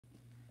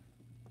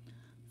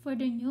For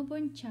the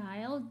newborn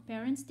child,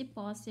 parents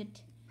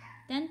deposit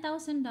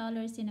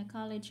 $10,000 in a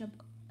college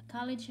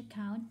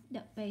account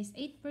that pays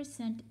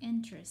 8%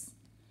 interest,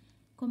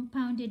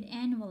 compounded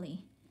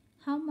annually.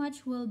 How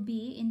much will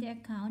be in the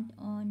account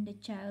on the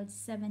child's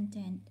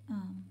 17th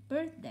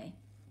birthday?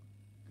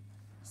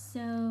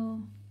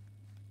 So,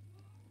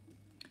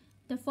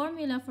 the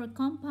formula for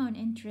compound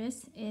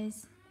interest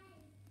is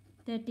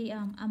that the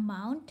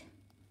amount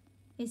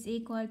is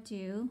equal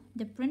to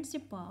the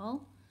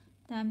principal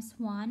times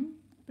 1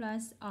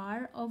 plus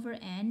r over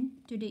n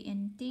to the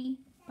nt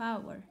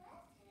power.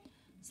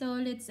 So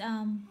let's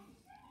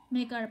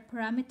make our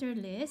parameter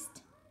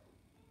list.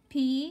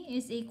 P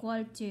is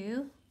equal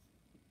to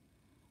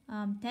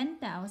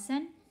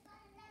 10,000.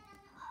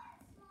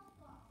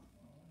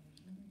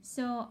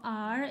 So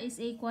R is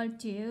equal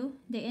to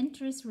the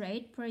interest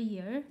rate per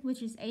year,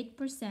 which is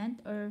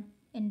 8%, or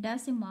in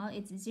decimal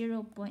it's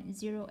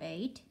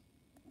 0.08.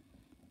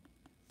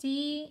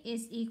 T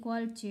is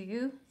equal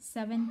to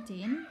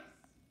 17.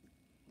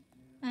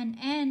 And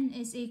N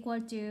is equal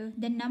to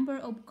the number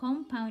of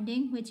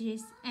compounding, which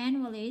is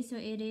annually, so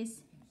it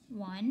is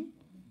 1.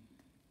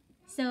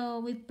 So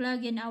we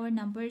plug in our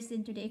numbers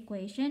into the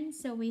equation.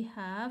 So we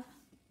have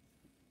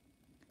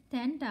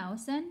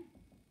 10,000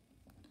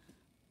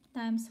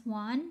 times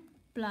 1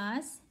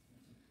 plus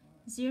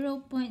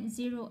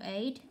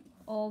 0.08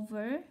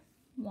 over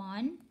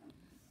 1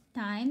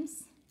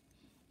 times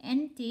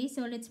NT.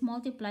 So let's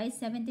multiply.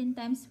 17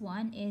 times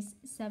 1 is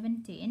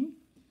 17.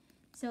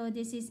 So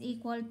this is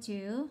equal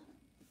to,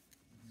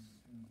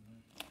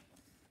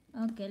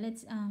 okay,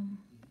 let's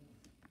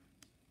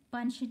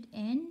punch it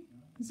in.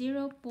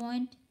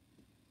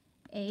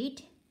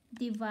 0.8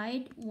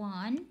 divide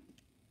 1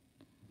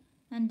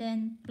 and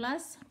then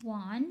plus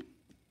 1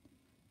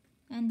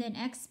 and then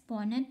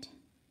exponent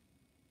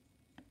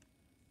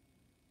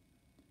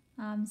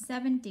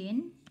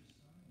 17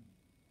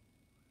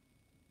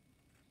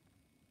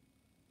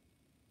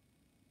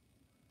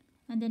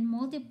 and then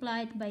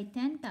multiply it by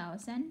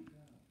 10,000.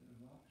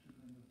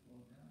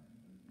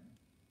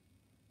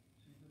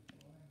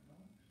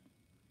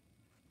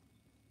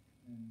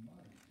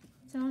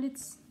 So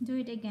let's do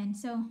it again.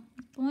 So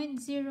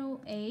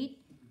 0.08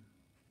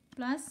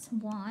 plus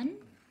 1.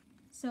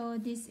 So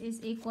this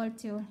is equal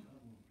to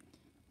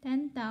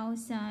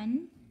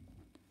 10,000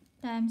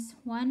 times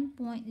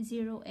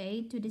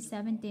 1.08 to the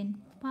 17th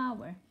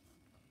power.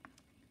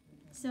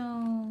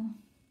 So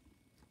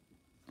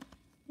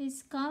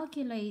this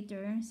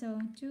calculator,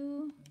 so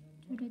 2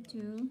 to the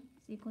 2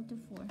 is equal to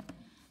 4.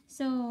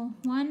 So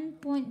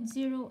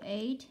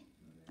 1.08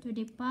 to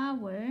the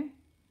power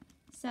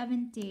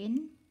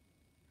 17,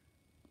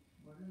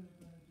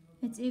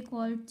 it's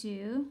equal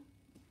to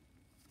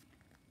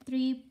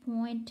 3.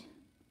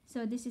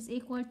 So this is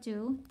equal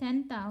to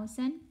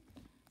 10,000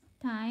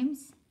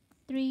 times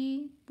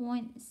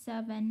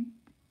 3.7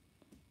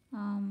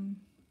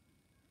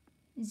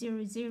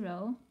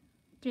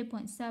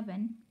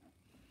 3.7.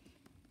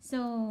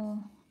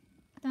 So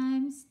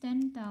times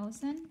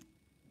 10,000.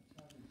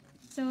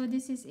 So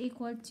this is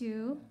equal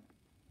to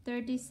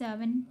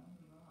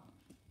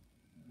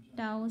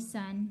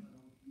 37,000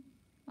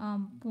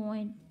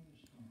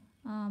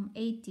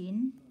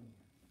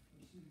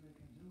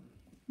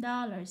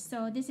 $18.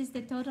 So this is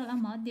the total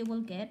amount they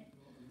will get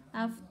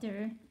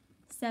after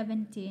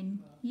 17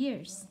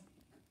 years.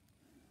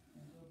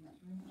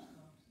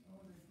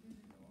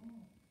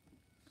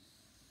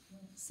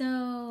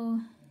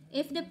 So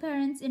if the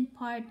parents in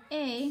part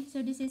A,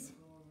 so this is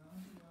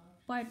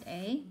part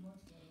A,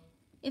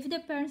 if the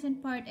parents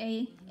in part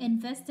A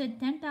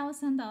invested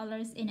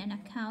 $10,000 in an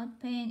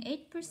account paying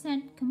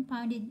 8%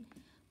 compounded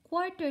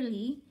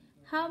quarterly,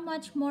 how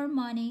much more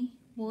money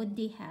would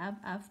they have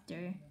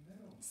after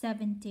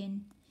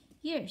 17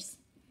 years?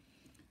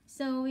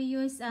 So we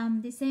use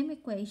the same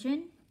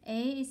equation.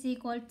 A is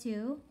equal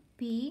to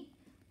P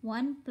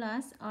 1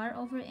 plus R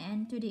over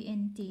N to the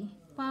NT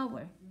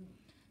power.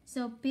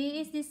 So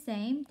P is the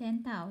same,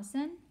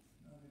 10,000.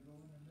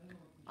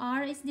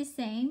 R is the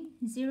same,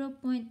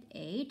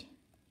 0.8.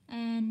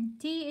 And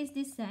T is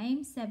the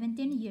same,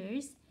 17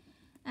 years.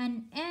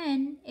 And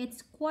N,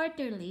 it's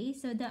quarterly,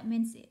 so that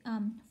means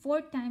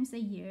 4 times a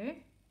year.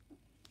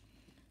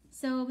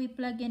 So we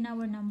plug in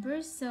our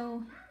numbers.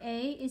 So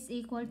A is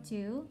equal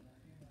to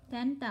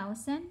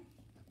 10,000,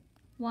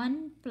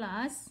 1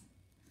 plus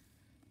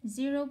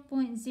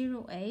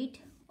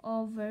 0.08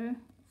 over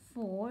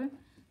 4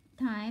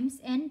 times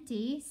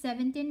NT,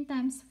 17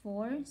 times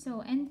 4.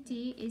 So NT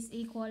is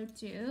equal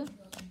to,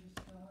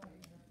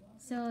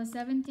 so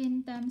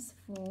 17 times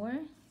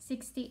 4,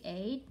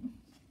 68.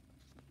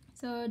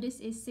 So this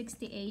is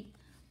 68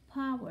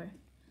 power.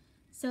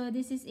 So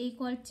this is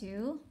equal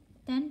to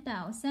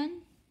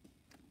 10,000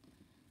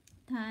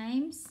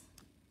 times,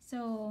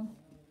 so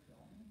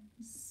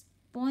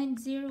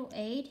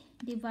 0.08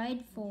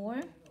 divide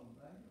 4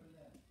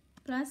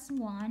 plus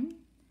 1.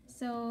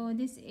 So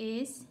this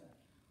is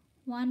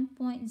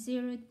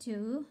 1.02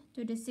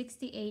 to the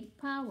 68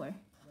 power.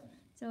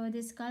 So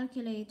this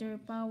calculator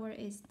power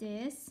is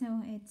this.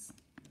 So it's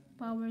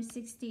power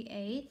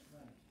 68.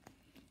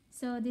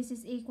 So this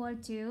is equal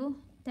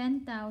to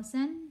 10,000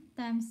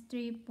 times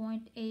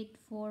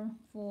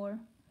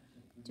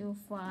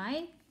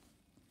 3.84425.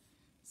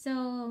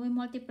 So we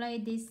multiply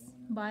this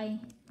by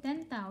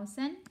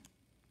 10,000.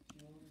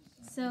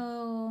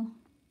 So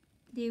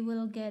they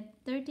will get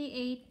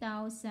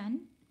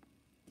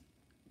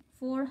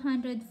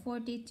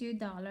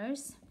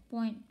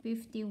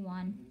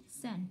 $38,442.51.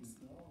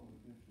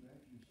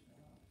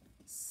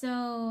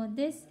 So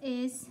this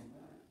is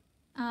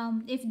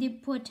if they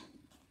put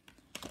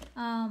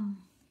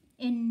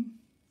in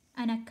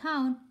an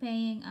account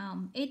paying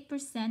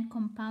 8%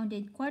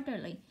 compounded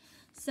quarterly.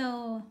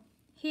 So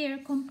here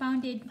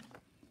compounded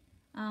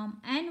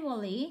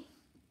annually,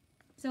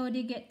 so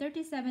they get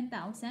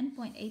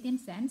 37,000.18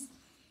 cents.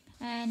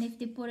 And if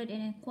they put it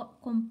in a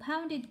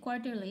compounded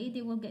quarterly,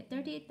 they will get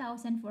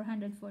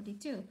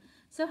 38,442.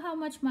 So how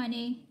much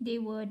money they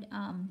would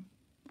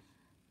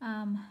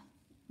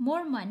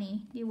more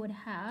money they would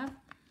have?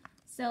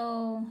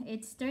 So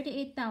it's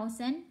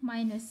 38,000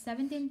 minus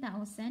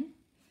 17,000.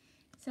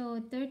 So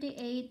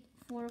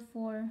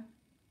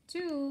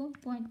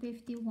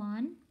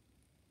 38,442.51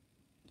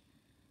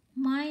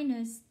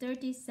 minus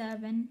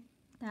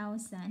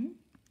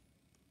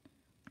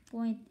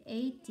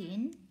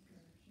 37,000.18.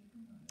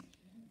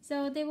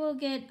 So they will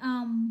get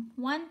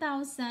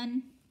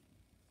 1,000.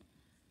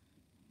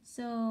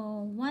 So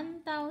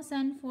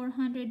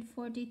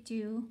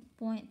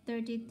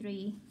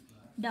 $1,442.33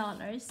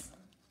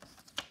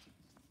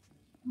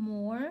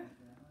 more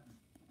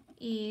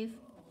if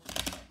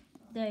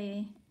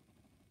the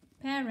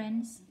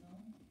parents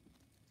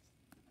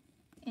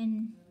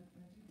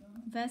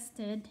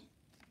invested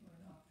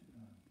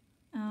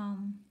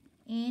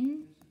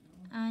in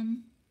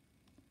an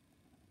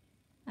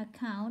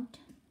account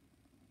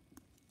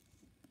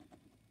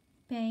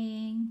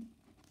paying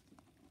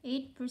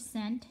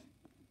 8%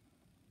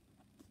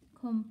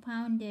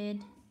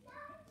 compounded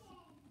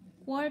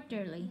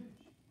quarterly.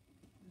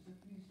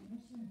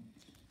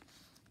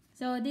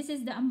 So this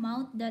is the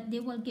amount that they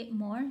will get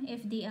more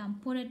if they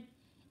put it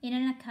in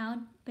an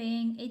account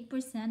paying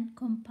 8%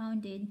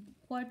 compounded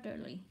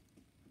quarterly.